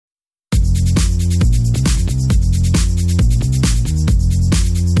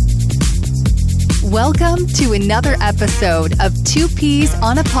Welcome to another episode of Two Peas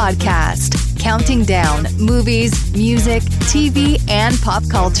on a Podcast, counting down movies, music, TV, and pop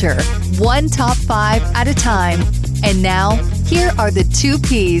culture, one top 5 at a time. And now, here are the Two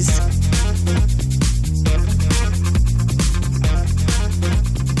Peas.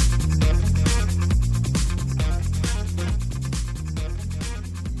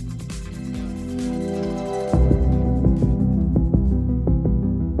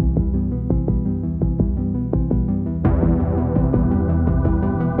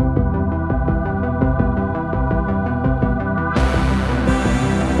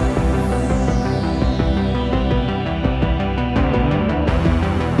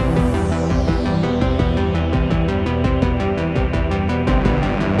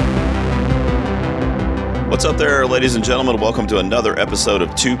 What's up there, ladies and gentlemen? Welcome to another episode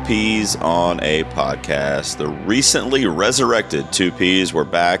of Two Peas on a Podcast. The recently resurrected Two Peas. We're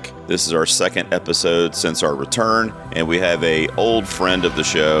back. This is our second episode since our return, and we have a old friend of the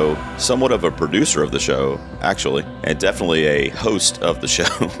show, somewhat of a producer of the show, actually, and definitely a host of the show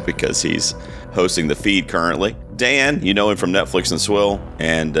because he's hosting the feed currently. Dan, you know him from Netflix and Swill,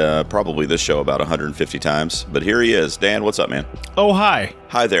 and probably this show about 150 times. But here he is. Dan, what's up, man? Oh, hi.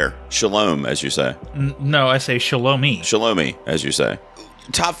 Hi there. Shalom, as you say. No, I say shalomi. Shalomi, as you say.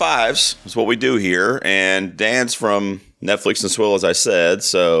 Top fives is what we do here, and Dan's from Netflix and Swill, as I said,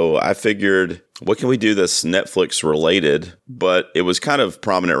 so I figured, what can we do that's Netflix related? But it was kind of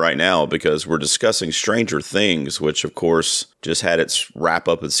prominent right now because we're discussing Stranger Things, which of course just had its wrap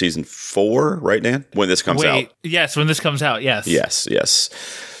up at season 4, right, Dan? When this comes out. Yes, when this comes out, yes. Yes.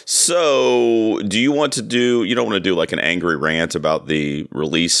 So, do you want to do, you don't want to do like an angry rant about the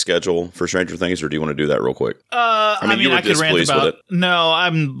release schedule for Stranger Things, or do you want to do that real quick? I mean, you were I could rant displeased about with it. No,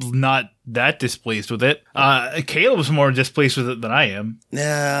 I'm not that displeased with it. Caleb's more displeased with it than I am.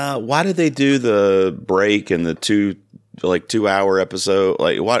 Why did they do the break and the 2-hour episode?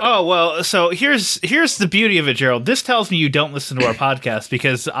 Like, what? Oh, well, so here's the beauty of it, Gerald. This tells me you don't listen to our podcast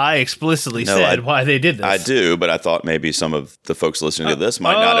because I explicitly said why they did this. I do, but I thought maybe some of the folks listening to this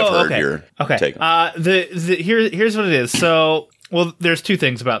might not have heard your take. Here's what it is. So, well, there's two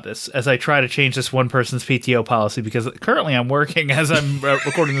things about this as I try to change this one person's PTO policy because currently I'm working as I'm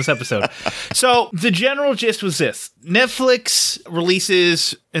recording this episode. So the general gist was this. Netflix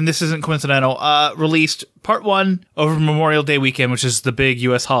releases, and this isn't coincidental, released part 1 over Memorial Day weekend, which is the big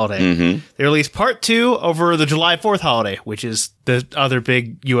U.S. holiday. Mm-hmm. They released part 2 over the July 4th holiday, which is the other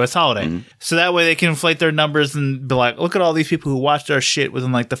big U.S. holiday. Mm-hmm. So that way they can inflate their numbers and be like, look at all these people who watched our shit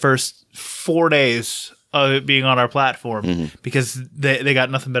within like the first 4 days of it being on our platform because they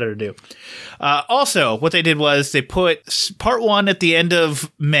got nothing better to do. Also, what they did was they put part 1 at the end of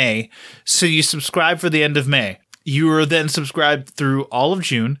May, so you subscribe for the end of May. You are then subscribed through all of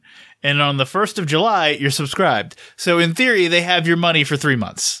June, and on the 1st of July, you're subscribed. So in theory, they have your money for 3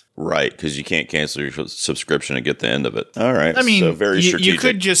 months. Right, because you can't cancel your subscription and get the end of it. All right. I mean, so very strategic. You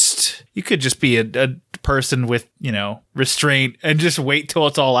could just be a person with, restraint and just wait till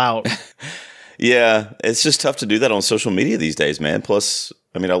it's all out. Yeah, it's just tough to do that on social media these days, man. Plus,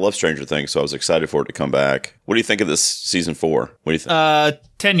 I mean, I love Stranger Things, so I was excited for it to come back. What do you think of this season 4? What do you think?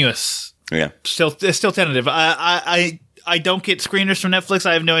 Tenuous. Yeah. It's still tentative. I don't get screeners from Netflix.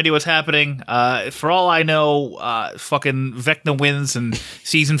 I have no idea what's happening. For all I know, fucking Vecna wins and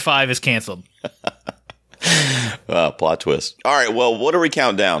season 5 is canceled. Plot twist. All right, well, what are we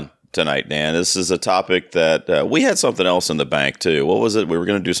counting down tonight, Dan? This is a topic that we had something else in the bank too. What was it? We were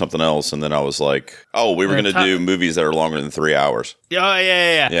going to do something else, and then I was like, "Oh, we were going to do movies that are longer than 3 hours." Oh,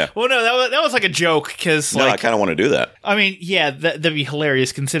 yeah. Well, no, that was like a joke because I kind of want to do that. I mean, yeah, that'd be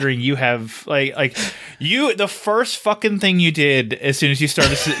hilarious considering you have like you the first fucking thing you did as soon as you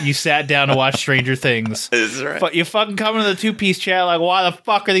started, you sat down to watch Stranger Things. Is right? But you fucking come into the two-piece chat like, why the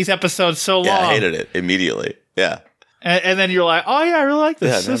fuck are these episodes so long? Yeah, I hated it immediately. Yeah. And then you're like, oh yeah, I really like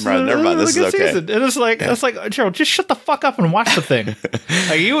this. Yeah, never mind. This is okay. Season. And it's like, Gerald, just shut the fuck up and watch the thing.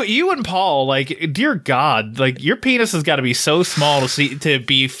 Like you and Paul, like, dear God, like your penis has got to be so small to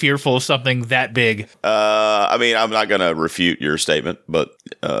be fearful of something that big. I mean, I'm not going to refute your statement, but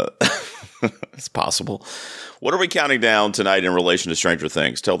it's possible. What are we counting down tonight in relation to Stranger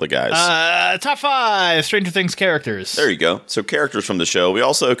Things? Tell the guys. Top 5 Stranger Things characters. There you go. So characters from the show. We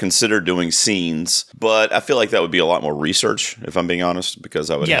also considered doing scenes, but I feel like that would be a lot more research, if I'm being honest,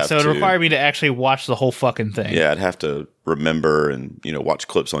 because I would have to... Yeah, so it would require me to actually watch the whole fucking thing. Yeah, I'd have to remember and watch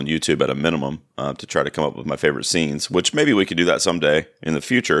clips on YouTube at a minimum to try to come up with my favorite scenes, which maybe we could do that someday in the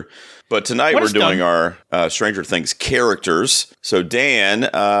future. But tonight we're doing our Stranger Things characters. So Dan,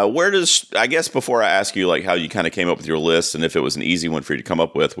 guess before I ask you like how you kind of came up with your list and if it was an easy one for you to come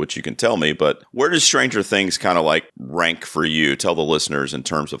up with, which you can tell me, but where does Stranger Things kind of like rank for you? Tell the listeners in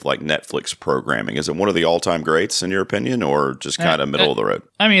terms of like Netflix programming. Is it one of the all-time greats in your opinion, or just kind of middle of the road?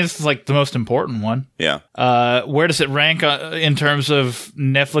 I mean, this is like the most important one. Yeah. Where does it rank in terms of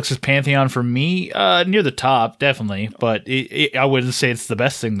Netflix's pantheon for me? Near the top, definitely. But I wouldn't say it's the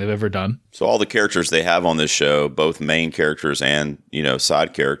best thing they've ever done. So all the characters they have on this show, both main characters and,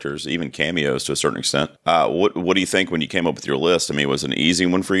 side characters, even cameos to a certain extent. What do you think when you came up with your list? I mean, was it an easy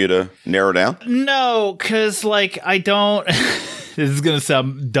one for you to narrow down? No, because I don't. This is gonna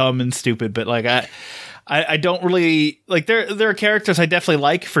sound dumb and stupid, but I don't really like. There are characters I definitely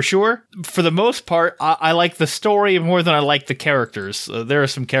like for sure. For the most part, I like the story more than I like the characters. There are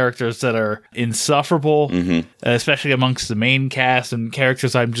some characters that are insufferable, especially amongst the main cast, and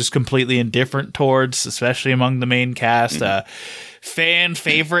characters I'm just completely indifferent towards, especially among the main cast. Fan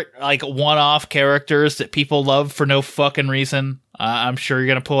favorite, like one-off characters that people love for no fucking reason. I'm sure you're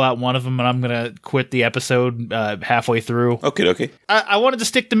going to pull out one of them, and I'm going to quit the episode halfway through. Okay. I wanted to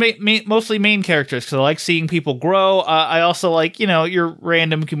stick to mostly main characters because I like seeing people grow. I also like, your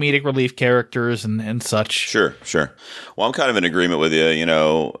random comedic relief characters and such. Sure. Well, I'm kind of in agreement with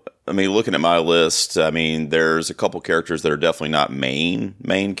you, I mean, looking at my list, I mean, there's a couple characters that are definitely not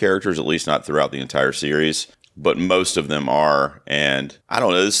main characters, at least not throughout the entire series, but most of them are. And I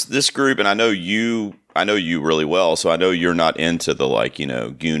don't know, this group, and I know you really well, so I know you're not into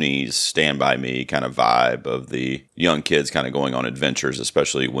the Goonies, Stand By Me kind of vibe of the young kids kind of going on adventures,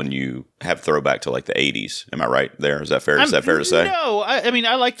 especially when you have throwback to like the 80s. Am I right there? Is that fair to say? No, I mean,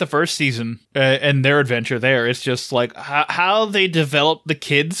 I like the first season and their adventure there. It's just like how they developed the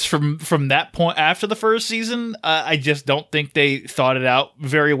kids from that point after the first season. I just don't think they thought it out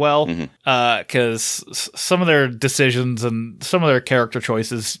very well because some of their decisions and some of their character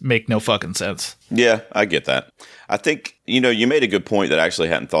choices make no fucking sense. Yeah, I get that. I think, you made a good point that I actually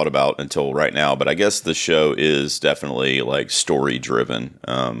hadn't thought about until right now, but I guess the show is definitely like story driven,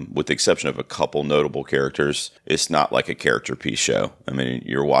 with the exception of a couple notable characters. It's not like a character piece show. I mean,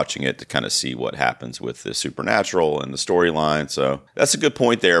 you're watching it to kind of see what happens with the supernatural and the storyline. So that's a good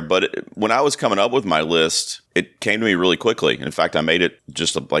point there. But when I was coming up with my list, it came to me really quickly. In fact, I made it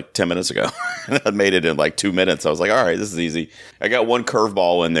just like 10 minutes ago. I made it in like 2 minutes. I was like, all right, this is easy. I got one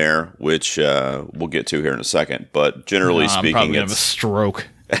curveball in there, which we'll get to here in a second. But generally speaking, I'm probably gonna have a stroke.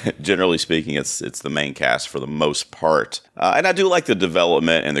 Generally speaking, it's the main cast for the most part. And I do like the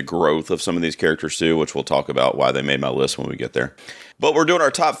development and the growth of some of these characters too, which we'll talk about why they made my list when we get there. But we're doing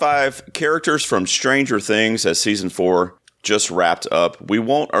our top 5 characters from Stranger Things as season 4 just wrapped up. We're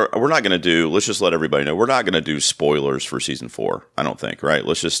not going to do, let's just let everybody know, we're not going to do spoilers for season 4, I don't think, right?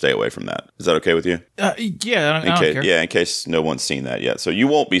 Let's just stay away from that. Is that okay with you? Yeah, I don't care. Yeah, in case no one's seen that yet. So you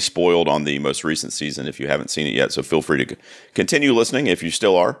won't be spoiled on the most recent season if you haven't seen it yet, so feel free to continue listening if you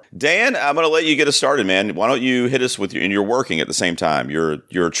still are. Dan, I'm going to let you get us started, man. Why don't you hit us with and you're working at the same time.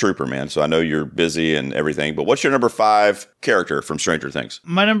 You're a trooper, man, so I know you're busy and everything, but what's your number 5 character from Stranger Things?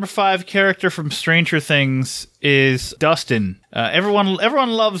 My number 5 character from Stranger Things is Dustin. Everyone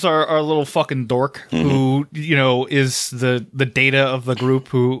loves our little fucking dork who is the Data of the group,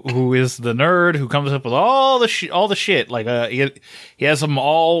 who is the nerd who comes up with all the shit. Like he has them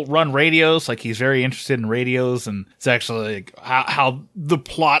all run radios. Like he's very interested in radios, and it's actually like how the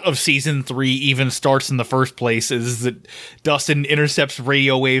plot of season 3 even starts in the first place is that Dustin intercepts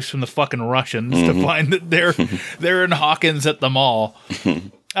radio waves from the fucking Russians to find that they're in Hawkins at the mall.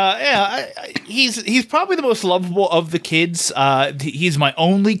 He's probably the most lovable of the kids. He's my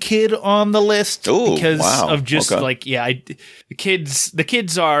only kid on the list because of just the kids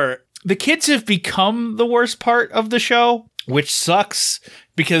have become the worst part of the show, which sucks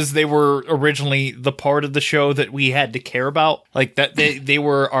because they were originally the part of the show that we had to care about. Like that they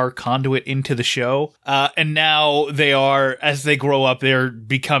were our conduit into the show. And now they are, as they grow up, they're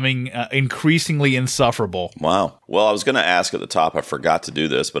becoming increasingly insufferable. Wow. Well, I was going to ask at the top, I forgot to do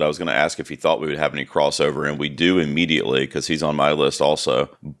this, but I was going to ask if he thought we would have any crossover, and we do immediately because he's on my list also.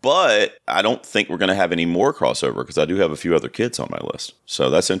 But I don't think we're going to have any more crossover because I do have a few other kids on my list. So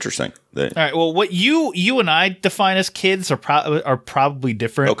that's interesting. All right. Well, what you and I define as kids are probably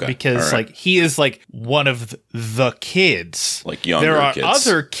different because like he is like one of the kids. Like younger kids. There are kids.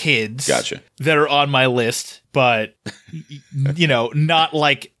 Other kids Gotcha. that are on my list, but not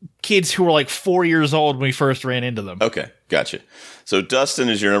like kids who were like 4 years old when we first ran into them. Okay, gotcha. So Dustin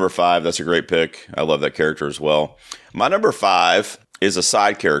is your number 5. That's a great pick. I love that character as well. My number 5 is a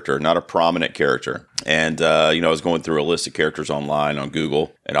side character, not a prominent character. And, I was going through a list of characters online on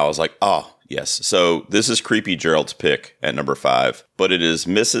Google, and I was like, Yes. So this is Creepy Gerald's pick at number 5, but it is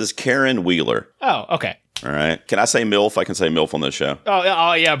Mrs. Karen Wheeler. Oh, okay. All right. Can I say MILF? I can say MILF on this show.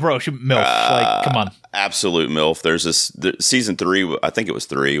 Oh yeah, bro. MILF. Come on. Absolute MILF. There's this season 3, I think it was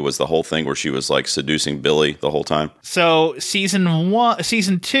 3, was the whole thing where she was like seducing Billy the whole time. So season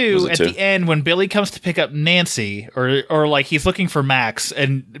 2, at the end, when Billy comes to pick up Nancy, or like he's looking for Max,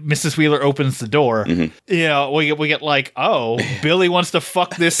 and Mrs. Wheeler opens the door, you know, we get like, oh, Billy wants to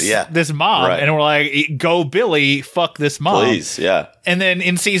fuck this this mom, right. And we're like, go Billy, fuck this mom, please, yeah. And then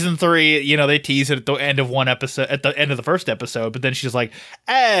in season 3, you know, they tease it at the end of one episode, at the end of the first episode, but then she's like,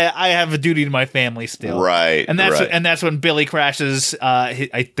 I have a duty to my family still. Right. And that's when Billy crashes,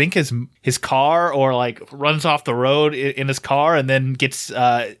 I think his car, or like runs off the road in his car, and then gets,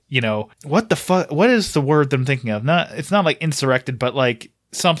 you know, what the fuck? What is the word that I'm thinking of? It's not like insurrected, but like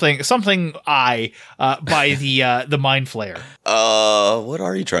something by the mind flayer. What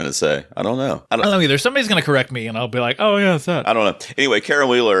are you trying to say? I don't know. I don't know either. Somebody's gonna correct me, and I'll be like, oh yeah, it's that. I don't know. Anyway, Karen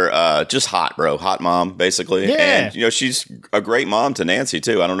Wheeler, just hot, bro. Hot mom, basically. Yeah. And you know, she's a great mom to Nancy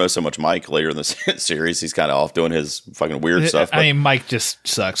too. I don't know so much Mike later in the series. He's kind of off doing his fucking weird stuff. I mean, Mike just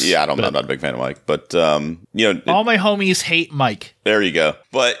sucks. Yeah, I'm not a big fan of Mike, but you know, all my homies hate Mike. There you go.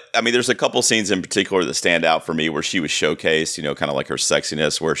 But I mean, there's a couple scenes in particular that stand out for me where she was showcased, you know, kind of like her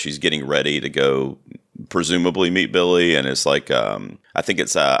sexiness, where she's getting ready to go presumably meet Billy, and it's like I think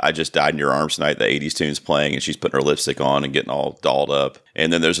it's I Just Died in Your Arms Tonight, the 80s tune's playing, and she's putting her lipstick on and getting all dolled up.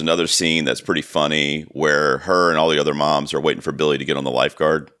 And then there's another scene that's pretty funny where her and all the other moms are waiting for Billy to get on the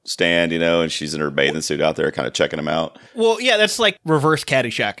lifeguard stand, you know, and she's in her bathing suit out there kind of checking him out. Well, yeah, that's like reverse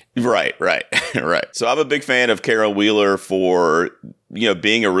Caddyshack. Right. Right. So I'm a big fan of Karen Wheeler for, you know,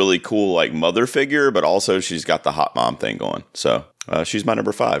 being a really cool like mother figure, but also she's got the hot mom thing going. So she's my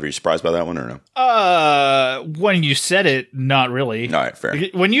number 5. Are you surprised by that one or no? When you said it, not really. All right, fair.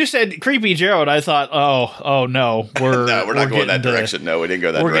 When you said Creepy Gerald, I thought, oh no, we're not going that direction. No, we didn't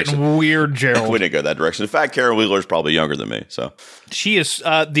go that direction. We're getting weird, Gerald. We didn't go that direction. In fact, Karen Wheeler's probably younger than me. So she is.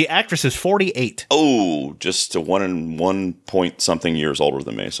 The actress is 48. Oh, just 1 point something years older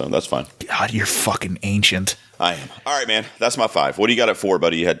than me. So that's fine. God, you're fucking ancient. I am. All right, man. That's my 5. What do you got at 4,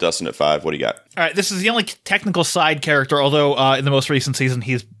 buddy? You had Dustin at 5. What do you got? All right. This is the only technical side character, although in the most recent season,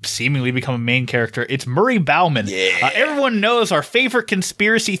 he's seemingly become a main character. It's Murray Bauman. Yeah. Everyone knows our favorite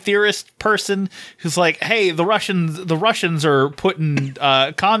conspiracy theorist person who's like, hey, the Russians are putting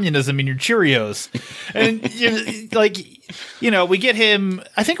communism in your Cheerios. And like, you know, we get him.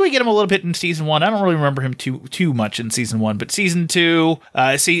 I think we get him a little bit in season 1. I don't really remember him too much in season 1, but season 2,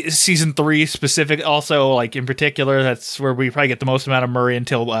 season 3 specific, also like in particular, that's where we probably get the most amount of Murray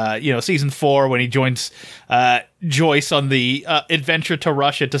until you know, season 4 when he joins Joyce on the adventure to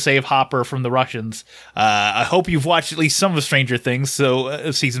Russia to save Hopper from the Russians. I hope you've watched at least some of Stranger Things,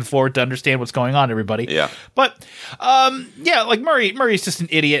 so season 4 to understand what's going on, everybody. Yeah. But yeah, like Murray's just an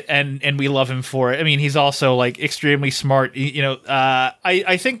idiot, and we love him for it. I mean, he's also like extremely smart. You know,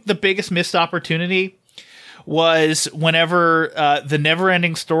 I think the biggest missed opportunity was whenever the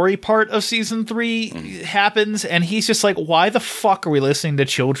Neverending Story part of season 3 happens, and he's just like, why the fuck are we listening to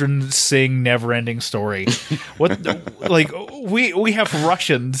children sing Neverending Story? What like we have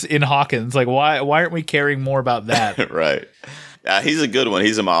Russians in Hawkins, like why aren't we caring more about that? Right. He's a good one.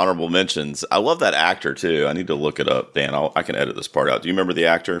 He's in my honorable mentions. I love that actor too. I need to look it up, Dan. I can edit this part out. Do you remember the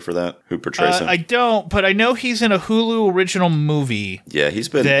actor for that who portrays him? I don't, but I know he's in a Hulu original movie. Yeah, he's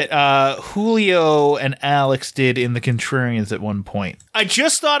been that Julio and Alex did in The Contrarians at one point. I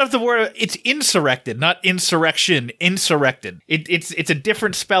just thought of the word. It's insurrected, not insurrection. Insurrected. It's a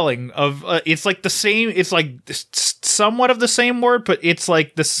different spelling of. It's like the same. It's like somewhat of the same word, but it's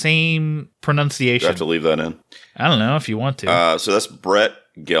like the same pronunciation. Do I have to leave that in? I don't know if you want to. So that's Brett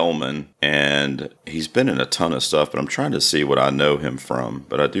Gelman, and he's been in a ton of stuff, but I'm trying to see what I know him from.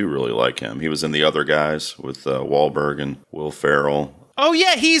 But I do really like him. He was in The Other Guys with Wahlberg and Will Ferrell. Oh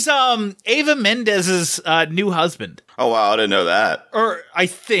yeah, he's Ava Mendez's new husband. Oh wow, I didn't know that. Or I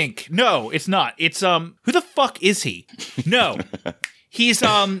think no, it's not. It's who the fuck is he? No. He's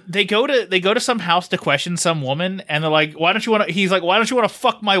they go to some house to question some woman, and they're like, he's like, why don't you want to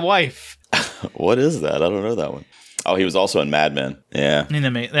fuck my wife? What is that? I don't know that one. Oh, he was also in Mad Men. Yeah. I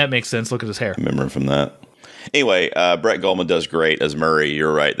mean, that makes sense. Look at his hair. I remember him from that. Anyway, Brett Goldman does great as Murray.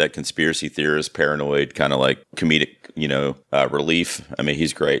 You're right. That conspiracy theorist, paranoid, kind of like comedic, you know, relief. I mean,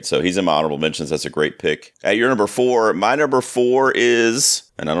 he's great. So he's in my honorable mentions. That's a great pick. At your number 4, my number 4 is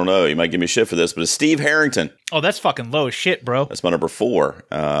and I don't know, you might give me shit for this, but it's Steve Harrington. Oh, that's fucking low as shit, bro. That's my number 4.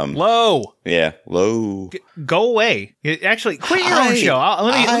 Low. Yeah, low. Go away. Actually, quit your own show.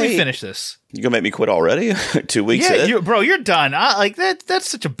 Let me finish this. You gonna make me quit already? 2 weeks in? You're done. That's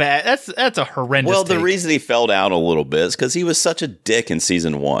such a bad. That's a horrendous. Well, the take. reason he fell down a little bit is because he was such a dick in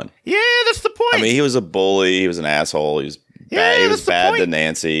season 1. Yeah, that's the point. I mean, he was a bully. He was an asshole. He was bad. He was bad to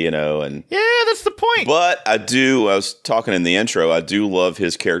Nancy, and yeah, that's the point. But I was talking in the intro. I do love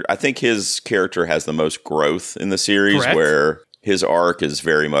his character. I think his character has the most growth in the series, Correct. where his arc is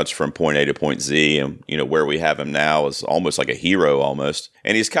very much from point A to point Z, and where we have him now is almost like a hero, almost.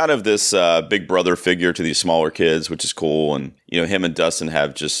 And he's kind of this big brother figure to these smaller kids, which is cool. And him and Dustin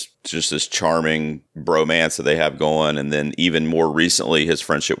have just this charming bromance that they have going. And then even more recently, his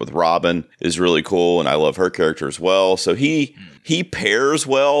friendship with Robin is really cool, and I love her character as well. So he pairs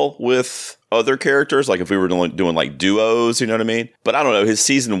well with other characters, like if we were doing like duos, you know what I mean? But I don't know, his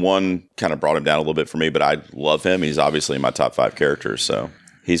season 1 kind of brought him down a little bit for me, but I love him. He's obviously in my top 5 characters, so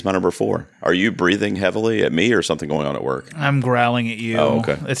he's my number 4. Are you breathing heavily at me or something going on at work? I'm growling at you. Oh,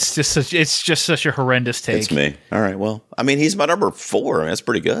 okay. It's just such a horrendous take. It's me. All right, well, I mean, he's my number 4. I mean, that's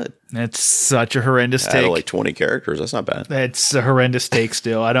pretty good. It's such a horrendous Out of take. like 20 characters, that's not bad. It's a horrendous take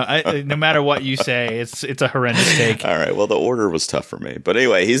still. No matter what you say, it's a horrendous take. All right, well, the order was tough for me. But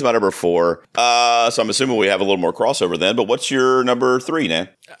anyway, he's my number 4. So I'm assuming we have a little more crossover then, but what's your number 3, Nan?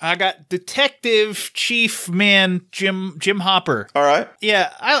 I got Detective Chief Man Jim Hopper. All right. Yeah,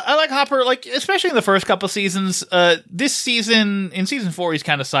 I like Hopper, like especially in the first couple seasons. This season, in season 4, he's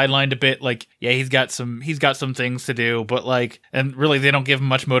kind of sidelined a bit. Like, yeah, he's got some things to do, but and really they don't give him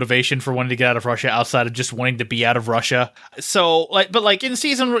much motivation for wanting to get out of Russia outside of just wanting to be out of Russia. So, but in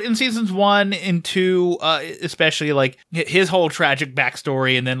seasons 1 and 2, especially like his whole tragic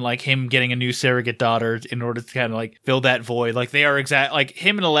backstory, and then like him getting a new surrogate daughter in order to kind of like fill that void. Like they are like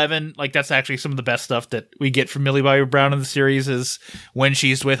him and 11. Like that's actually some of the best stuff that we get from Millie Bobby Brown in the series is when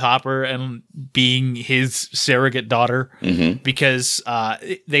she's with Hopper and being his surrogate daughter, because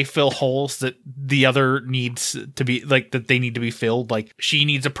they fill holes that the other needs to be like that they need to be filled. Like she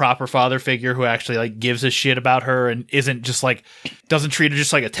needs a proper father figure who actually like gives a shit about her and isn't just like doesn't treat her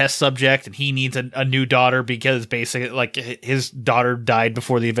just like a test subject, and he needs a new daughter because basically like his daughter died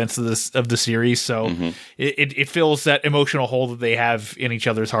before the events of the series, so it fills that emotional hole that they have in each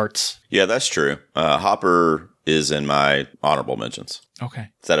other's hearts. Yeah, that's true. Hopper is in my honorable mentions. Okay.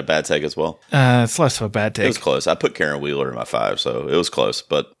 Is that a bad take as well? It's less of a bad take. It was close. I put Karen Wheeler in my 5, so it was close.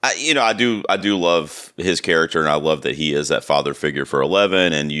 But I do love his character, and I love that he is that father figure for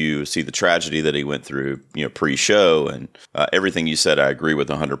 11. And you see the tragedy that he went through, pre-show, and everything you said, I agree with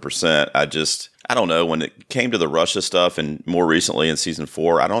 100%. I don't know, when it came to the Russia stuff, and more recently in season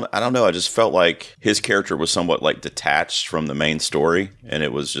 4, I don't know. I just felt like his character was somewhat like detached from the main story, and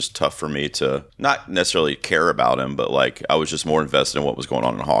it was just tough for me to not necessarily care about him, but like I was just more invested in what was going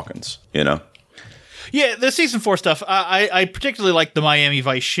on in Hawkins, Yeah, the season 4 stuff. I particularly like the Miami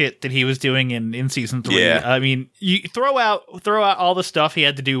Vice shit that he was doing in season 3. Yeah. I mean, you throw out all the stuff he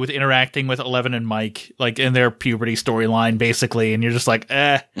had to do with interacting with 11 and Mike, like in their puberty storyline, basically, and you're just like,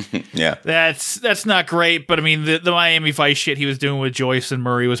 yeah, that's not great. But I mean, the Miami Vice shit he was doing with Joyce and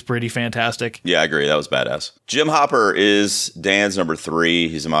Murray was pretty fantastic. Yeah, I agree. That was badass. Jim Hopper is Dan's number 3.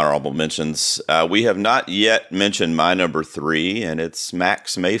 He's in my honorable mentions. We have not yet mentioned my number 3, and it's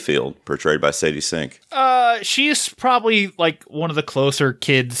Max Mayfield, portrayed by Sadie Sink. She's probably like one of the closer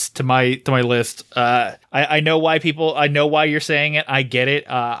kids to my list. I know why you're saying it. I get it.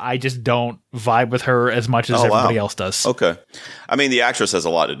 I just don't vibe with her as much as everybody else does. Okay. I mean, the actress has a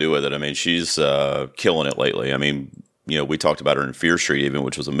lot to do with it. I mean, she's killing it lately. I mean, we talked about her in Fear Street even,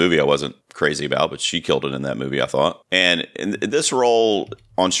 which was a movie I wasn't crazy about, but she killed it in that movie, I thought. And in this role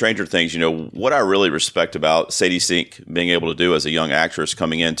on Stranger Things, what I really respect about Sadie Sink being able to do as a young actress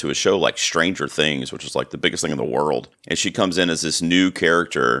coming into a show like Stranger Things, which is like the biggest thing in the world. And she comes in as this new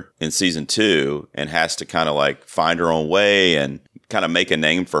character in season 2 and has to kind of like find her own way and kind of make a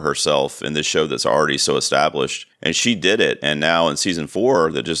name for herself in this show that's already so established. And she did it. And now in season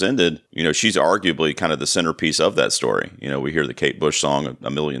 4 that just ended, she's arguably kind of the centerpiece of that story. We hear the Kate Bush song a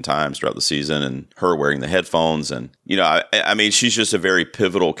million times throughout the season, and her wearing the headphones. And, I mean, she's just a very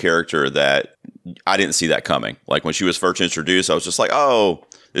pivotal character that I didn't see that coming. Like when she was first introduced, I was just like, oh,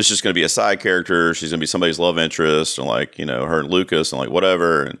 this is just going to be a side character. She's going to be somebody's love interest, and like, her and Lucas and like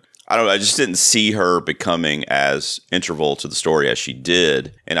whatever. And I don't know. I just didn't see her becoming as integral to the story as she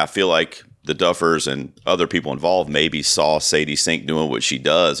did. And I feel like the Duffers and other people involved maybe saw Sadie Sink doing what she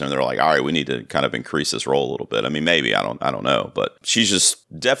does, and they're like, all right, we need to kind of increase this role a little bit. I mean, maybe, I don't know, but she's just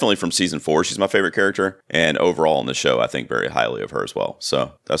definitely from season 4. She's my favorite character, and overall in the show, I think very highly of her as well.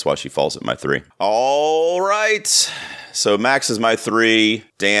 So that's why she falls at my 3. All right. So Max is my 3.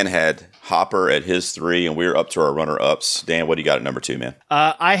 Dan had Hopper at his 3, and we're up to our runner-ups. Dan, what do you got at number 2, man?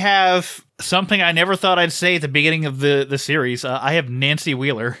 I have something I never thought I'd say at the beginning of the series. I have Nancy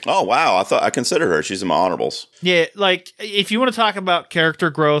Wheeler. Oh, wow. I consider her. She's in my honorables. Yeah, like, if you want to talk about character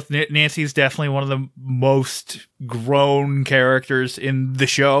growth, Nancy's definitely one of the most grown characters in the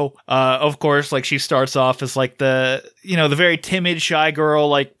show. Of course, like, she starts off as, like, the very timid, shy girl,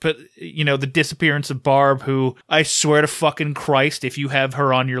 like, but, the disappearance of Barb, who, I swear to fucking Christ, if you have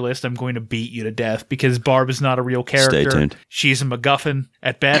her on your list, I'm going to beat you to death, because Barb is not a real character. Stay tuned. She's a MacGuffin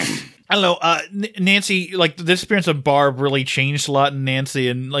at best. I don't know, Nancy, like, the disappearance of Barb really changed a lot in Nancy,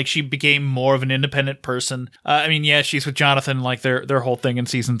 and, like, she became more of an independent person. I mean, yeah, she's with Jonathan, like, their whole thing in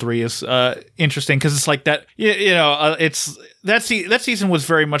season 3 is interesting, because it's like that, it's... That season was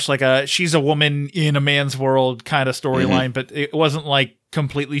very much like she's a woman in a man's world kind of storyline, but it wasn't like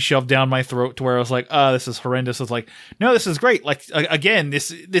completely shoved down my throat to where I was like, this is horrendous. It's like, no, this is great. Like, again,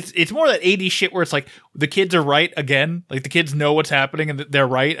 it's more that 80s shit where it's like the kids are right again. Like, the kids know what's happening and they're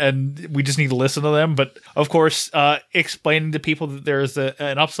right, and we just need to listen to them. But of course, explaining to people that there's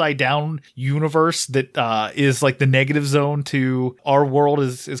an upside down universe that is like the negative zone to our world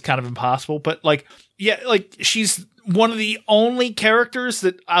is kind of impossible. But like, yeah, like, she's one of the only characters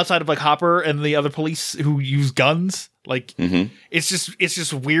that outside of like Hopper and the other police who use guns. Like, it's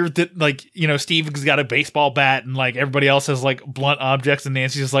just weird that, like, Steve's got a baseball bat and like everybody else has like blunt objects, and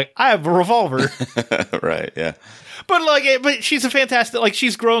Nancy's just like, I have a revolver. Right. Yeah. But she's a fantastic, like,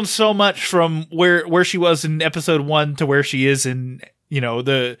 she's grown so much from where she was in episode 1 to where she is in,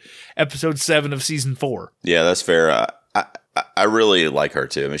 the episode 7 of season 4. Yeah, that's fair. I really like her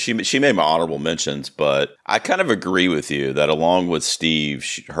too. I mean, she made my honorable mentions, but I kind of agree with you that along with Steve,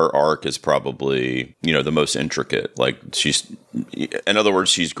 her arc is probably, the most intricate. Like, in other words,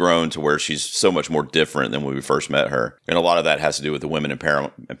 she's grown to where she's so much more different than when we first met her. And a lot of that has to do with the women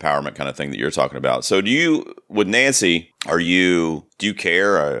empowerment kind of thing that you're talking about. So with Nancy, do you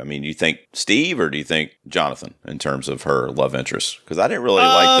care? I mean, do you think Steve or do you think Jonathan in terms of her love interest? Because I didn't really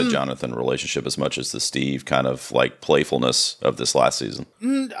like the Jonathan relationship as much as the Steve kind of like playfulness of this last season.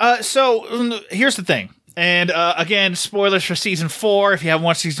 So here's the thing. And again, spoilers for season 4. If you haven't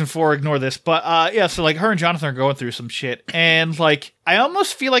watched season 4, ignore this. But yeah, so like her and Jonathan are going through some shit. And like, I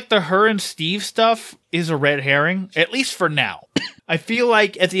almost feel like the her and Steve stuff is a red herring, at least for now. I feel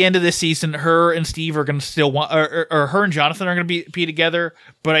like at the end of this season, her and Steve are going to still want, or her and Jonathan are going to be together.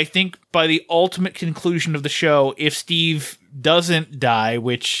 But I think by the ultimate conclusion of the show, if Steve doesn't die,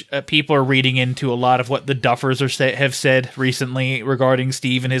 which people are reading into a lot of what the Duffers have said recently regarding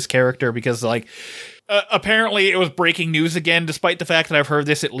Steve and his character, because like, apparently it was breaking news again, despite the fact that I've heard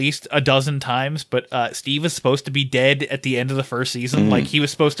this at least a dozen times, but Steve is supposed to be dead at the end of the first season. Like, he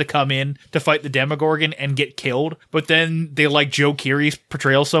was supposed to come in to fight the Demogorgon and get killed, but then they like Joe Keery's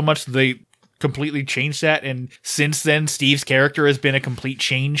portrayal so much that they completely changed that, and since then Steve's character has been a complete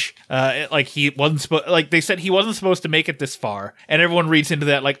change. Like, he wasn't like they said he wasn't supposed to make it this far, and everyone reads into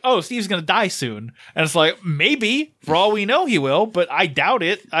that like, oh, Steve's gonna die soon, and it's like, maybe for all we know he will, but I doubt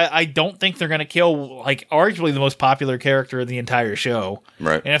it. I don't think they're gonna kill like arguably the most popular character in the entire show,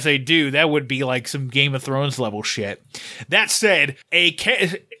 right? And if they do, that would be like some Game of Thrones level shit. That said,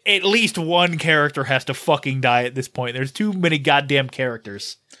 at least one character has to fucking die at this point. There's too many goddamn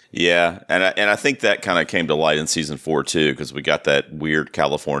characters. Yeah, and I think that kind of came to light in season 4 too, because we got that weird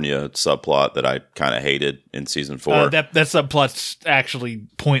California subplot that I kind of hated in season 4. That subplot's actually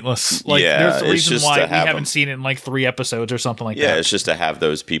pointless. Like, yeah, there's a reason why we haven't them seen it in like 3 episodes or something like that. Yeah, it's just to have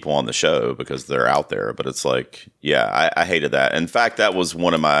those people on the show because they're out there. But it's like, yeah, I hated that. In fact, that was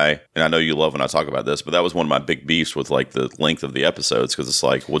one of my, and I know you love when I talk about this, but that was one of my big beefs with like the length of the episodes, because it's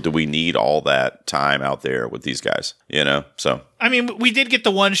like, well, do we need all that time out there with these guys? So. I mean, we did get the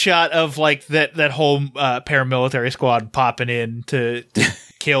one shot of like that whole paramilitary squad popping in to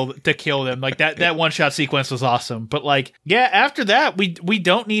kill them. Like that one shot sequence was awesome. But like, yeah, after that, we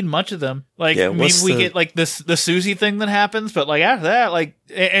don't need much of them. Like, yeah, maybe we get like the Susie thing that happens, but like after that, like,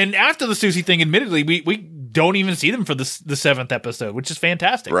 and after the Susie thing, admittedly, we don't even see them for the 7th episode, which is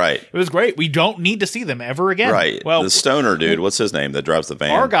fantastic. Right. It was great. We don't need to see them ever again. Right. Well, the stoner dude, what's his name that drives the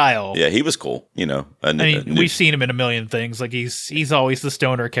van? Argyle. Yeah, he was cool. We've seen him in a million things. Like, he's always the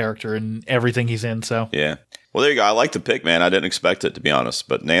stoner character in everything he's in. So yeah. Well, there you go. I like the pick, man. I didn't expect it, to be honest.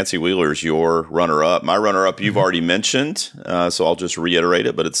 But Nancy Wheeler's your runner-up. My runner-up you've already mentioned, so I'll just reiterate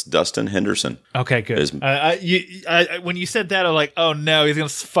it, but it's Dustin Henderson. Okay, good. When you said that, I'm like, oh no, he's going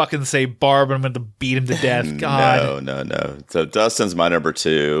to fucking say Barb and I'm going to beat him to death. God. No. So Dustin's my number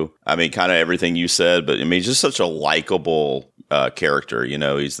 2. I mean, kind of everything you said, but I mean, he's just such a likable character. You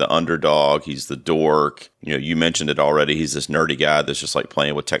know, he's the underdog. He's the dork. You know, you mentioned it already. He's this nerdy guy that's just like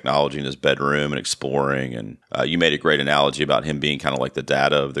playing with technology in his bedroom and exploring. And you made a great analogy about him being kind of like the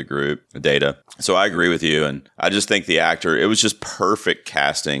data of the group, Data. So I agree with you. And I just think the actor, it was just perfect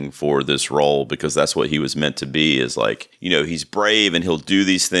casting for this role because that's what he was meant to be, is like, you know, he's brave and he'll do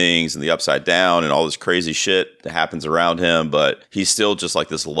these things and the upside down and all this crazy shit that happens around him. But he's still just like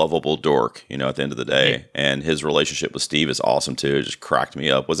this lovable dork, you know, at the end of the day. Yeah. And his relationship with Steve is awesome too. It just cracked me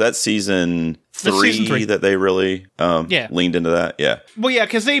up. Was that season 3 that they really leaned into that? Yeah. Well, yeah,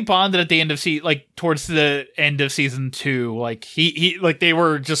 because they bonded at the end of towards the end of season 2. Like he they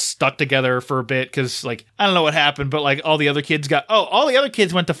were just stuck together for a bit because I don't know what happened, but all the other kids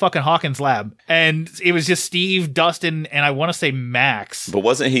went to fucking Hawkins' lab, and it was just Steve, Dustin, and I want to say Max. But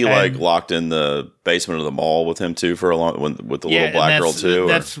wasn't he locked in the basement of the mall with him too for a long with the little black girl too?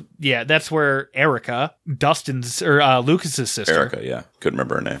 That's where Erica, Dustin's or Lucas's sister. Erica, yeah, couldn't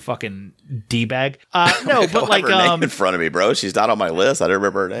remember her name. Fucking D-bag. No, but her name in front of me, bro. She's not on my list. I don't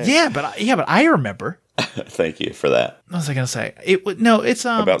remember her name. Yeah, but I remember. Thank you for that. What was I gonna say? It's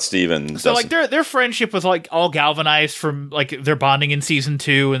about Steve and so Dustin. their friendship was all galvanized from their bonding in season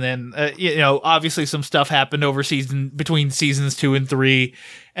 2, and then obviously some stuff happened between seasons 2 and 3,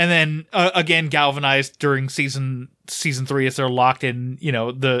 and then again galvanized during season 3 as they're locked in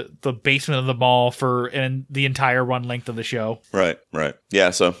the basement of the mall and the entire run length of the show. Right.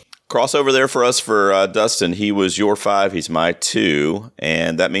 Yeah. So crossover there for us for Dustin. He was your 5. He's my 2.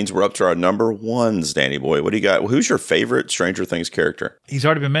 And that means we're up to our number 1s, Danny Boy. What do you got? Who's your favorite Stranger Things character? He's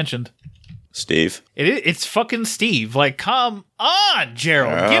already been mentioned. Steve? It's fucking Steve. Come on,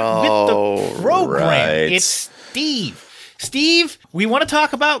 Gerald. Get with the program. Right. It's Steve. Steve, we want to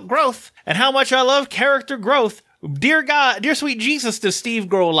talk about growth and how much I love character growth. Dear God, dear sweet Jesus, does Steve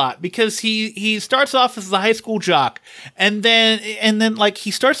grow a lot, because he starts off as the high school jock, and then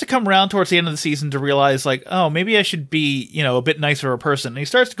he starts to come around towards the end of the season to realize oh, maybe I should be a bit nicer a person. And he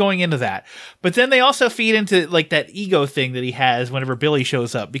starts going into that, but then they also feed into that ego thing that he has whenever Billy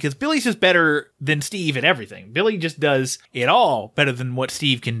shows up, because Billy's just better than Steve at everything. Billy just does it all better than what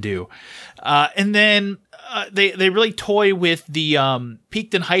Steve can do, and then. They really toy with the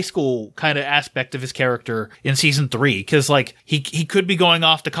peaked in high school kind of aspect of his character in season 3, because he could be going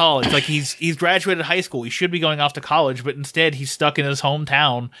off to college. He's graduated high school, he should be going off to college, but instead he's stuck in his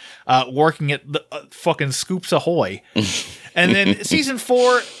hometown working at the fucking Scoops Ahoy. And then season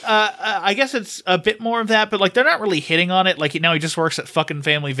 4, I guess it's a bit more of that, but they're not really hitting on it. Now he just works at fucking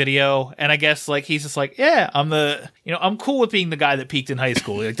Family Video, and I guess he's just yeah, I'm cool with being the guy that peaked in high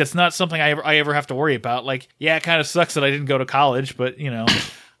school. That's not something I ever have to worry about. Yeah, it kind of sucks that I didn't go to college, but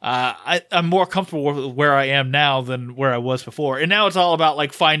I'm more comfortable with where I am now than where I was before. And now it's all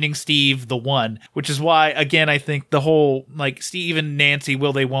about finding Steve the one, which is why, again, I think the whole Steve and Nancy,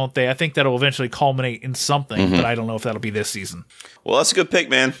 will they, won't they? I think that'll eventually culminate in something, but I don't know if that'll be this season. Well, that's a good pick,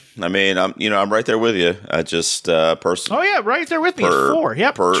 man. I mean, I'm right there with you. I just personal. Oh yeah, right there with me. 4.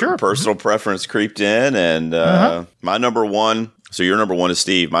 Yep, sure. Personal preference creeped in, and my number 1. So your number 1 is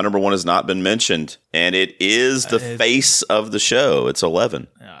Steve. My number 1 has not been mentioned, and it is the face of the show. It's 11.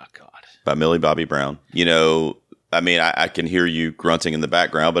 Oh, God. By Millie Bobby Brown. I can hear you grunting in the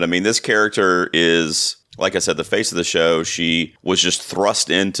background, but this character is, like I said, the face of the show. She was just thrust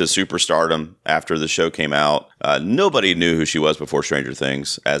into superstardom after the show came out. Nobody knew who she was before Stranger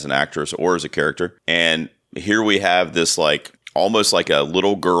Things as an actress or as a character. And here we have this almost like a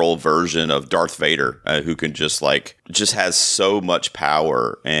little girl version of Darth Vader, who can just has so much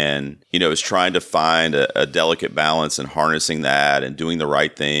power, and is trying to find a delicate balance and harnessing that and doing the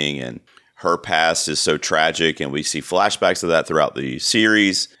right thing. And her past is so tragic, and we see flashbacks of that throughout the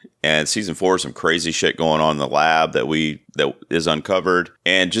series. And season 4, some crazy shit going on in the lab that is uncovered,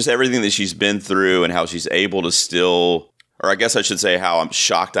 and just everything that she's been through and how she's able to still, or I guess I should say how I'm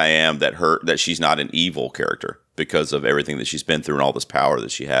shocked I am that she's not an evil character, because of everything that she's been through and all this power that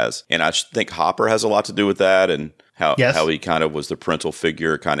she has. And I think Hopper has a lot to do with that, and how he kind of was the parental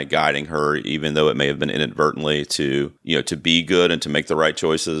figure kind of guiding her, even though it may have been inadvertently, to be good and to make the right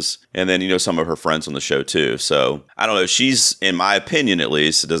choices. And then, some of her friends on the show too. So I don't know. She's, in my opinion, at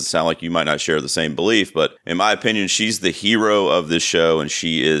least, it doesn't sound like you might not share the same belief, but in my opinion, she's the hero of this show, and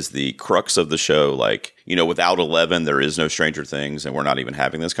she is the crux of the show. without 11, there is no Stranger Things, and we're not even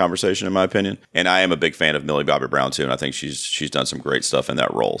having this conversation, in my opinion. And I am a big fan of Millie Bobby Brown, too, and I think she's done some great stuff in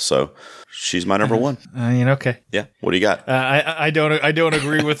that role. So she's my number one. Okay. Yeah. What do you got? I don't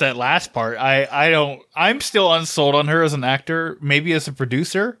agree with that last part. I'm still unsold on her as an actor. Maybe as a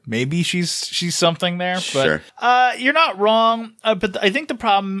producer, maybe she's something there. But Sure. You're not wrong. But I think the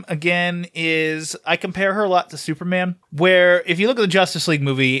problem again is I compare her a lot to Superman. Where if you look at the Justice League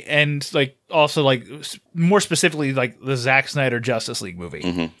movie and like also like more specifically like the Zack Snyder Justice League movie.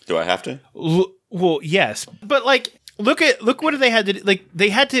 Mm-hmm. Do I have to? Well, yes, but like. Look what they had to do. Like they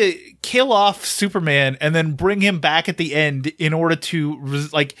had to kill off Superman and then bring him back at the end in order to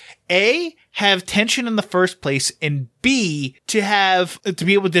A, have tension in the first place, and B, to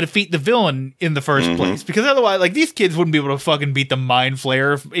be able to defeat the villain in the first place. Because otherwise, like, these kids wouldn't be able to fucking beat the Mind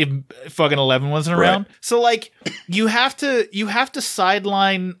Flayer if fucking 11 wasn't around. Right. So like you have to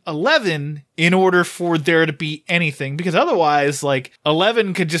sideline 11 in order for there to be anything, because otherwise like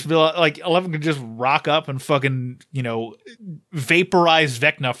 11 could just be like 11 could just rock up and fucking, vaporize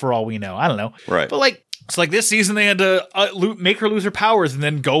Vecna for all we know. I don't know. Right. But like, it's like this season they had to make her lose her powers and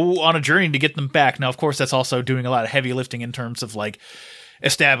then go on a journey to get them back. Now, of course, that's also doing a lot of heavy lifting in terms of like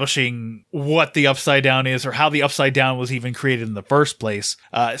establishing what the Upside Down is or how the Upside Down was even created in the first place.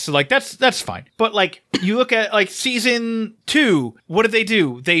 So like that's fine. But like you look at like season 2, what did they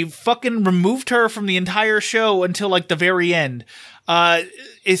do? They fucking removed her from the entire show until like the very end.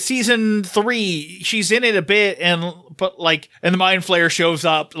 Is season 3, she's in it a bit, and the Mind Flayer shows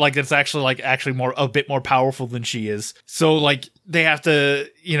up like it's actually a bit more powerful than she is. So like they have to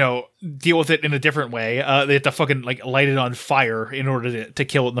deal with it in a different way. They have to fucking like light it on fire in order to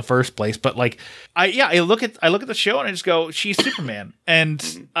kill it in the first place. But like I look at the show and I just go, she's Superman.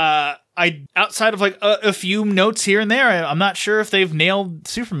 And I outside of like a few notes here and there, I'm not sure if they've nailed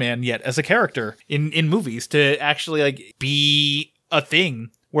Superman yet as a character in movies to actually like be a thing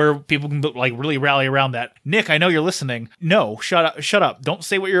where people can like really rally around that. Nick, I know you're listening. No, shut up. Don't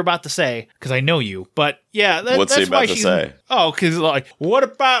say what you're about to say, because I know you. But yeah, what's he about to say? Oh, because like, what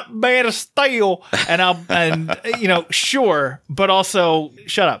about Man of Steel? And sure, but also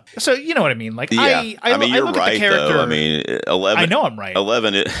shut up. So you know what I mean? Like, yeah. I mean, you're look right. At the character, though. I mean, 11. I know I'm right.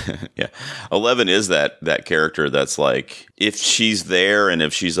 11. 11 is that character that's like, if she's there and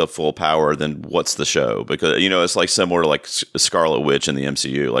if she's a full power, then what's the show? Because it's like similar to like Scarlet Witch in the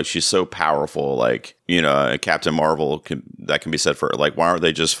MCU. Like she's so powerful. Like Captain Marvel that can be said for like, why aren't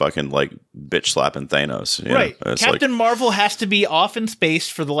they just fucking like bitch slapping Thanos? Right. Captain Marvel has to be off in space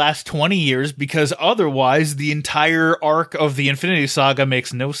for the last 20 years because otherwise the entire arc of the Infinity Saga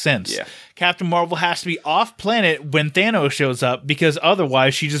makes no sense. Yeah. Captain Marvel has to be off planet when Thanos shows up because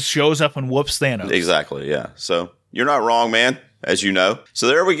otherwise she just shows up and whoops Thanos. Exactly. Yeah. So you're not wrong, man. As you know. So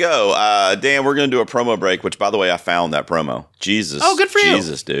there we go. Dan, we're going to do a promo break, which, by the way, I found that promo. Jesus. Oh, good for you.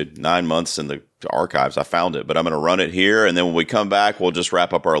 Jesus, dude. 9 months in the archives. I found it, but I'm going to run it here. And then when we come back, we'll just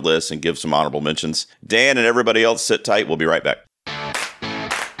wrap up our list and give some honorable mentions. Dan and everybody else, sit tight. We'll be right back.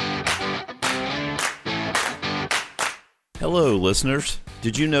 Hello, listeners.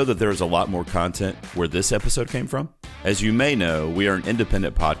 Did you know that there is a lot more content where this episode came from? As you may know, we are an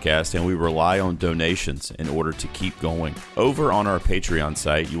independent podcast and we rely on donations in order to keep going. Over on our Patreon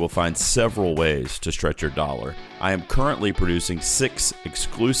site, you will find several ways to stretch your dollar. I am currently producing 6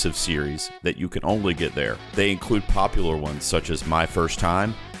 exclusive series that you can only get there. They include popular ones such as My First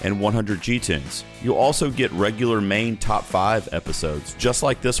Time and 100 G-Tunes. You'll also get regular main top 5 episodes, just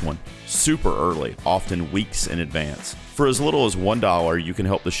like this one, super early, often weeks in advance. For as little as $1, you can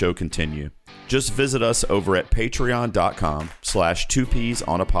help the show continue. Just visit us over at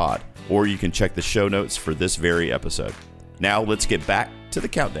patreon.com/2peasonapod, or you can check the show notes for this very episode. Now let's get back to the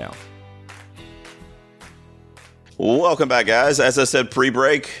countdown. Welcome back, guys. As I said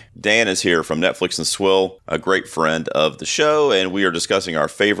pre-break, Dan is here from Netflix and Swill, a great friend of the show, and we are discussing our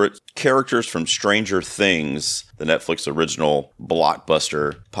favorite characters from Stranger Things, the Netflix original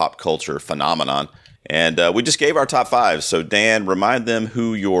blockbuster pop culture phenomenon. And we just gave our top 5. So, Dan, remind them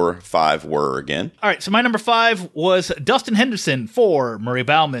who your 5 were again. All right. So, my number 5 was Dustin Henderson. 4, Murray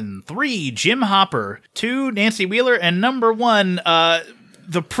Bauman. 3, Jim Hopper. 2, Nancy Wheeler. And number 1,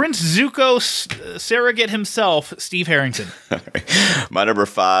 the Prince Zuko surrogate himself, Steve Harrington. My number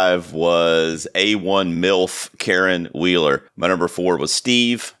 5 was A1 MILF, Karen Wheeler. My number 4 was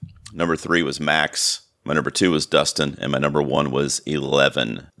Steve. Number 3 was Max. My number 2 was Dustin, and my number 1 was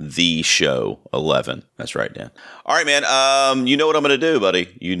 11. The show 11. That's right, Dan. All right, man. You know what I'm going to do, buddy.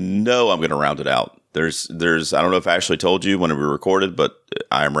 You know I'm going to round it out. There's I don't know if I actually told you when we recorded, but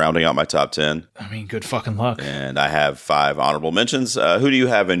I am rounding out my top 10. I mean, good fucking luck. And I have 5 honorable mentions. Who do you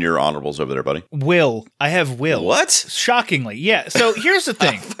have in your honorables over there, buddy? Will. I have Will. What? Shockingly. Yeah. So here's the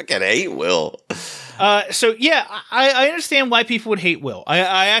thing. I fucking hate Will. I understand why people would hate Will.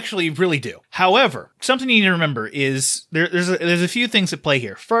 I actually really do. However, something you need to remember is there's a few things at play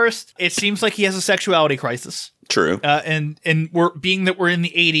here. First, it seems like he has a sexuality crisis. True. And we're in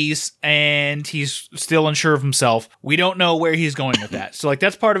the 80s and he's still unsure of himself. We don't know where he's going with that. So like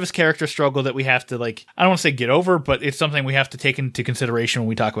that's part of his character struggle that we have to like, I don't want to say get over, but it's something we have to take into consideration when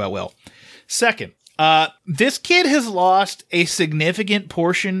we talk about Will. Second, this kid has lost a significant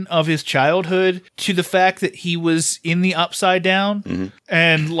portion of his childhood to the fact that he was in the Upside Down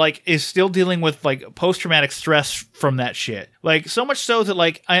and like is still dealing with like post-traumatic stress from that shit. Like so much so that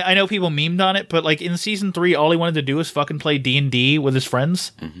like I know people memed on it, but like in season 3, all he wanted to do was fucking play D&D with his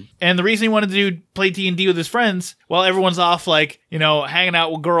friends. And the reason he wanted to play D&D with his friends while everyone's off like, you know, hanging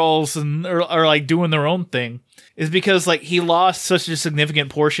out with girls and or like doing their own thing is because like he lost such a significant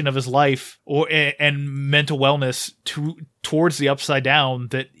portion of his life and mental wellness towards the Upside Down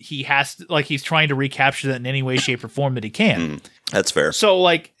that he has to, like he's trying to recapture that in any way, shape, or form that he can. That's fair. So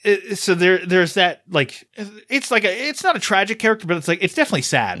like there's that like it's not a tragic character, but it's like it's definitely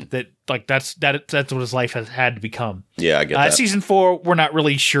sad that like that's what his life has had to become. Yeah, I get that. Season 4, we're not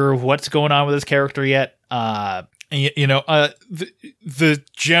really sure what's going on with his character yet. The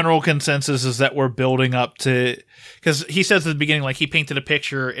general consensus is that we're building up to, because he says at the beginning, like he painted a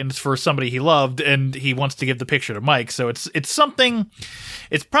picture and it's for somebody he loved and he wants to give the picture to Mike. So it's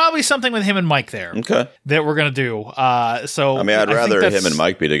probably something with him and Mike there. Okay. That we're going to do. So I mean, I'd rather him and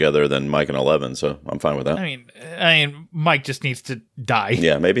Mike be together than Mike and 11. So I'm fine with that. I mean, Mike just needs to die.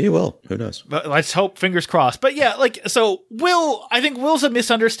 Yeah, maybe he will. Who knows? But let's hope, fingers crossed. But yeah, like, so I think Will's a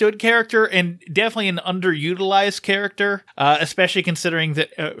misunderstood character and definitely an underutilized character, especially considering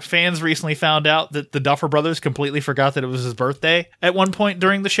that fans recently found out that the Duffer Brothers completely forgot that it was his birthday at one point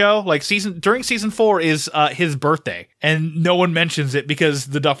during the show. Like during season 4 is his birthday, and no one mentions it because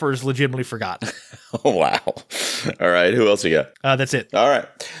the Duffers legitimately forgot. Oh, wow. All right. Who else you got? That's it. All right.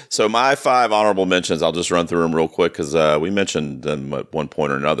 So my 5 honorable mentions, I'll just run through them real quick because we mentioned them at one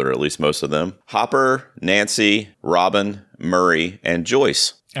point or another, at least most of them. Hopper, Nancy, Robin, Murray, and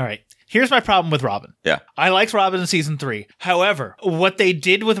Joyce. All right. Here's my problem with Robin. Yeah. I liked Robin in season 3. However, what they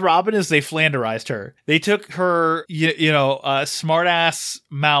did with Robin is they Flanderized her. They took her, smart ass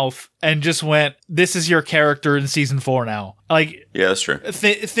mouth and just went, this is your character in season 4 now. Like, yeah, that's true.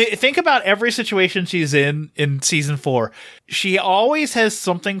 Think about every situation she's in season 4. She always has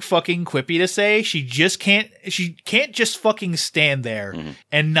something fucking quippy to say. She can't just fucking stand there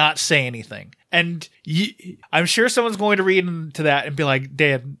and not say anything. And I'm sure someone's going to read into that and be like,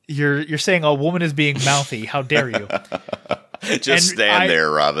 Dan, you're saying a woman is being mouthy. How dare you? Just stand there,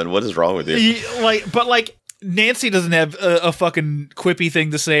 Robin. What is wrong with you? Nancy doesn't have a fucking quippy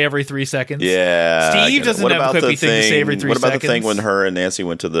thing to say every 3 seconds. Yeah. Steve doesn't have a quippy thing to say every 3 seconds. What about the thing when her and Nancy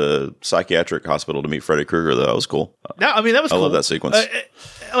went to the psychiatric hospital to meet Freddy Krueger, though? That was cool. No, I mean, that was cool. I love that sequence.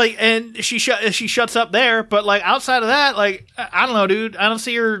 And she shuts up there, but like outside of that, like I don't know, dude. I don't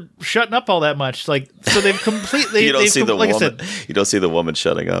see her shutting up all that much. Like, so they've completely. You don't see the woman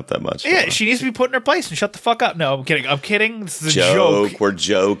shutting up that much. Yeah, she needs to be put in her place and shut the fuck up. No, I'm kidding. This is a joke. We're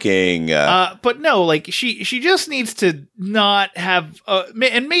joking. But no, like she just needs to not have.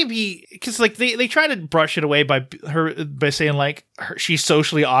 And maybe because like they try to brush it away by saying like she's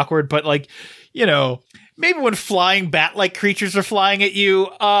socially awkward, but like maybe when flying bat-like creatures are flying at you,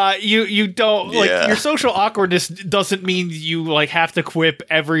 you don't like your social awkwardness doesn't mean you like have to quip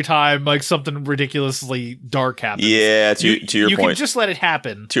every time like something ridiculously dark happens. Yeah, to your point, you can just let it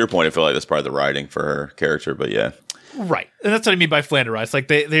happen. To your point, I feel like that's part of the writing for her character, but yeah, right. And that's what I mean by Flanderized. Like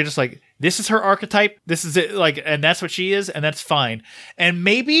they're just like, this is her archetype. This is it. Like, and that's what she is, and that's fine. And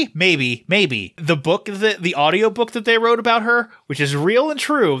maybe the book, the audio book that they wrote about her, which is real and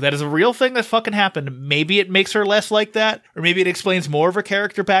true, that is a real thing that fucking happened. Maybe it makes her less like that, or maybe it explains more of her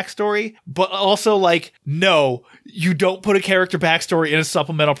character backstory. But also, like, no, you don't put a character backstory in a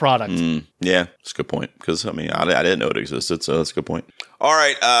supplemental product. Yeah, that's a good point. Because I mean, I didn't know it existed, so that's a good point. All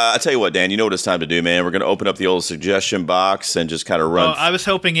right, I tell you what, Dan, you know what it's time to do, man. We're going to open up the old suggestion box and just kind of run. I was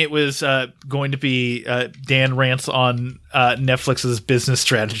hoping it was going to be Dan rants on Netflix's business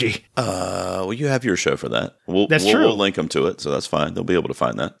strategy. Well, you have your show for that. That's true. We'll link them to it, so that's fine. They'll be able to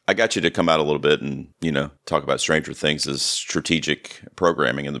find that. I got you to come out a little bit and, talk about Stranger Things as strategic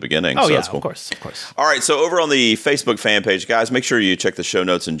programming in the beginning. Oh, so yeah, that's cool. of course. All right, so over on the Facebook fan page, guys, make sure you check the show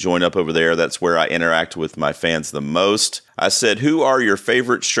notes and join up over there. That's where I interact with my fans the most. I said, who are your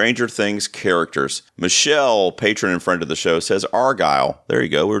favorite Stranger Things characters? Michelle, patron and friend of the show, says Argyle. There you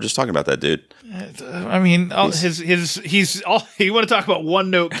go. We were just talking about that dude. I mean, you want to talk about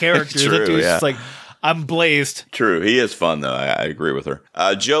one-note characters. True, that dude's yeah. just like, I'm blazed. True. He is fun, though. I agree with her.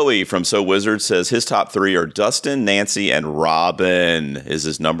 Joey from So Wizard says his top 3 are Dustin, Nancy, and Robin is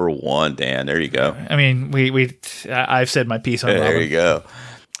his number 1, Dan. There you go. I mean, I've said my piece on Robin. There you go.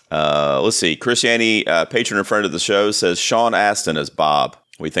 Let's see. Christiani, patron and friend of the show, says Sean Astin as Bob.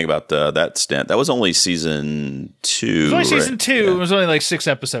 What do you think about that stint? That was only season 2. It was only season 2. Yeah. It was only like 6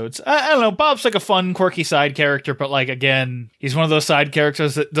 episodes. I don't know. Bob's like a fun, quirky side character, but like, again, he's one of those side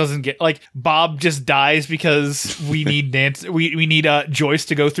characters that doesn't get like Bob just dies because we need Nancy. We need Joyce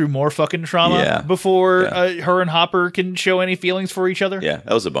to go through more fucking trauma before her and Hopper can show any feelings for each other. Yeah,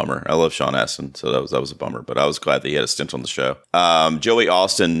 that was a bummer. I love Sean Astin, so that was a bummer. But I was glad that he had a stint on the show. Joey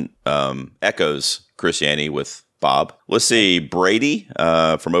Austin echoes Christiani with Bob. Let's see. Brady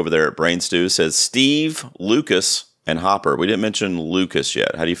from over there at Brain Stew says Steve, Lucas, and Hopper. We didn't mention Lucas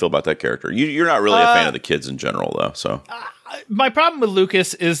yet. How do you feel about that character? You're not really a fan of the kids in general, though. So my problem with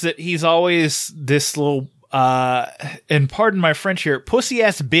Lucas is that he's always this little, and pardon my French here, pussy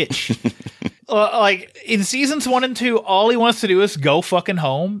ass bitch. Like in seasons 1 and 2, all he wants to do is go fucking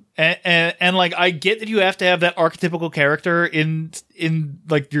home, and like I get that you have to have that archetypical character in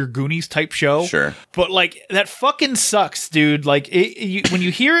like your Goonies type show, sure, but like that fucking sucks, dude. Like when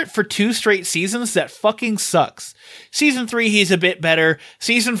you hear it for 2 straight seasons, that fucking sucks. Season 3, he's a bit better.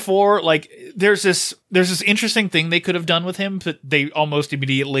 Season 4, like there's this interesting thing they could have done with him, but they almost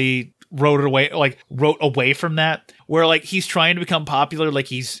immediately wrote away from that, where like he's trying to become popular, like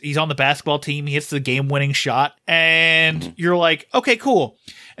he's on the basketball team, he hits the game-winning shot, and you're like, okay, cool.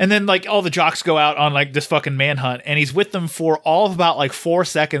 And then like all the jocks go out on like this fucking manhunt, and he's with them for all of about like 4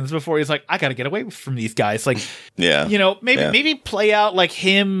 seconds before he's like, I gotta get away from these guys. Like, maybe play out like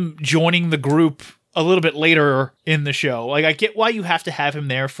him joining the group a little bit later in the show. Like, I get why you have to have him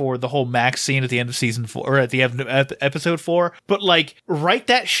there for the whole Max scene at the end of season 4, or at the end of episode 4, but like write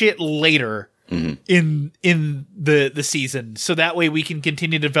that shit later in the season, so that way we can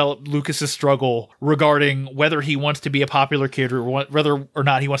continue to develop Lucas's struggle regarding whether he wants to be a popular kid or whether or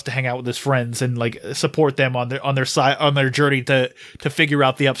not he wants to hang out with his friends and like support them on their side, on their journey to figure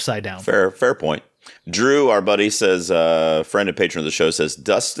out the upside down. Fair point. Drew, our buddy, says, friend and patron of the show, says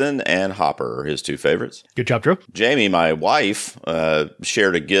Dustin and Hopper are his 2 favorites. Good job, Drew. Jamie, my wife,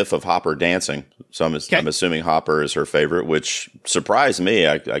 shared a gif of Hopper dancing. So I'm assuming Hopper is her favorite, which surprised me.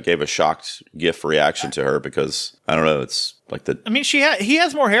 I gave a shocked gif reaction to her because, I don't know, it's like the... I mean, he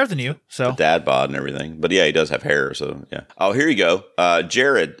has more hair than you, so... The dad bod and everything. But yeah, he does have hair, so yeah. Oh, here you go.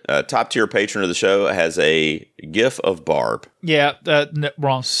 Jared, top-tier patron of the show, has a gif of Barb. Yeah,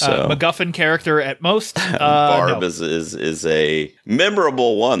 wrong. So, MacGuffin character at most. Barb no. is a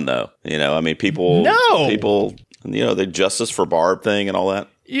memorable one, though. I mean, people, the Justice for Barb thing and all that.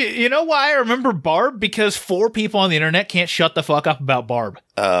 You know why I remember Barb? Because 4 people on the internet can't shut the fuck up about Barb.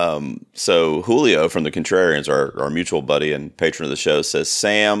 So Julio from the Contrarians, our mutual buddy and patron of the show, says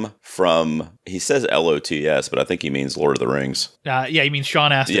Sam from, he says LOTS, but I think he means Lord of the Rings. Yeah, he means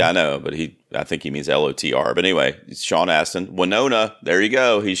Sean Astin. Yeah, I know, but I think he means LOTR. But anyway, it's Sean Astin. Winona, there you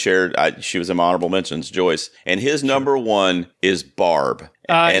go. He shared, she was in my honorable mentions, Joyce. And his number 1 is Barb.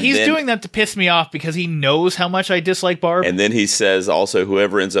 He's doing that to piss me off because he knows how much I dislike Barb. And then he says also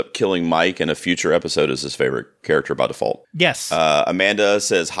whoever ends up killing Mike in a future episode is his favorite character by default. Yes. Amanda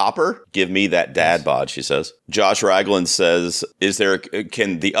says Hopper, give me that dad bod, she says. Josh Ragland says,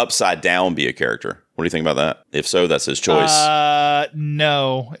 can the Upside Down be a character? What do you think about that? If so, that's his choice.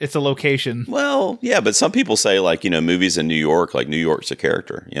 No, it's a location. Well, yeah, but some people say like, movies in New York, like New York's a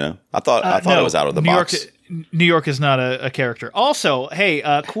character, I thought it was out of the box. New York is not a character. Also, hey,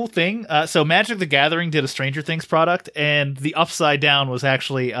 cool thing. So Magic the Gathering did a Stranger Things product, and the Upside Down was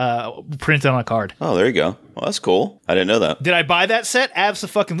actually printed on a card. Oh, there you go. Well, that's cool. I didn't know that. Did I buy that set?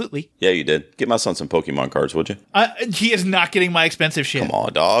 Abso-fucking-lutely. Yeah, you did. Get my son some Pokemon cards, would you? He is not getting my expensive shit. Come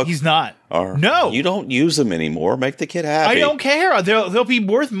on, dog. He's not. Or, no. You don't use them anymore. Make the kid happy. I don't care. They'll be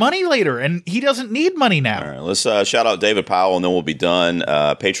worth money later, and he doesn't need money now. All right, let's shout out David Powell, and then we'll be done.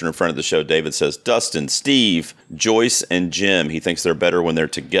 Patron and friend of the show, David says, Dustin, Steve, Steve, Joyce, and Jim. He thinks they're better when they're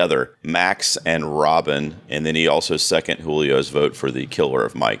together. Max and Robin. And then he also second Julio's vote for the killer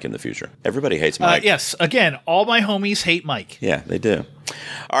of Mike in the future. Everybody hates Mike. Yes. Again, all my homies hate Mike. Yeah, they do.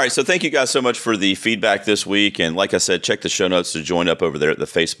 All right, so thank you guys so much for the feedback this week. And like I said, check the show notes to join up over there at the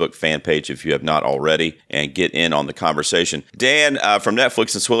Facebook fan page if you have not already and get in on the conversation. Dan from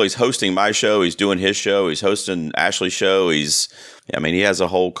Netflix and Swill, he's hosting my show. He's doing his show. He's hosting Ashley's show. He has a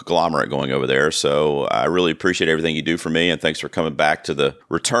whole conglomerate going over there. So I really appreciate everything you do for me. And thanks for coming back to the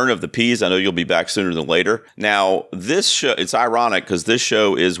return of the Peas. I know you'll be back sooner than later. Now, this show, it's ironic because this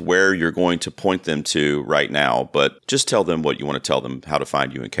show is where you're going to point them to right now. But just tell them what you want to tell them, how to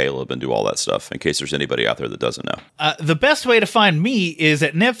find you and Caleb and do all that stuff in case there's anybody out there that doesn't know. The best way to find me is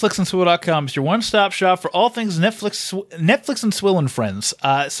at netflixandswill.com. It's your one-stop shop for all things Netflix and Swill and Friends.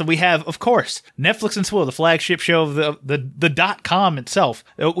 So we have, of course, Netflix and Swill, the flagship show of the .com itself.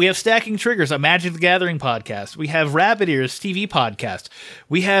 We have Stacking Triggers, a Magic the Gathering podcast. We have Rabbit Ears TV podcast.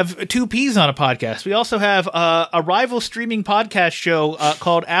 We have Two Peas on a podcast. We also have a rival streaming podcast show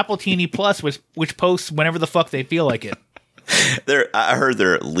called Apple TV Plus, which posts whenever the fuck they feel like it. I heard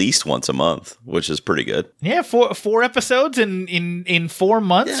they're at least once a month, which is pretty good. Yeah, four episodes in 4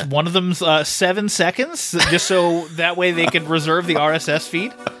 months. Yeah. One of them's 7 seconds, just so that way they can reserve the RSS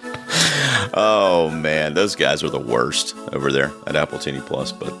feed. Oh, man, those guys are the worst over there at Apple TV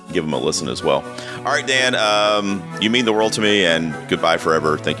Plus, but give them a listen as well. All right, Dan, you mean the world to me, and goodbye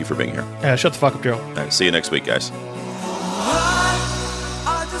forever. Thank you for being here. Shut the fuck up, Joe. All right, see you next week, guys.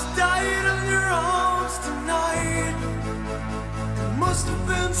 I just died in your arms tonight. It must have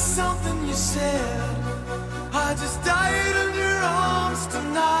been something you said. I just died in your arms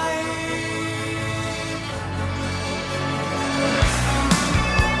tonight.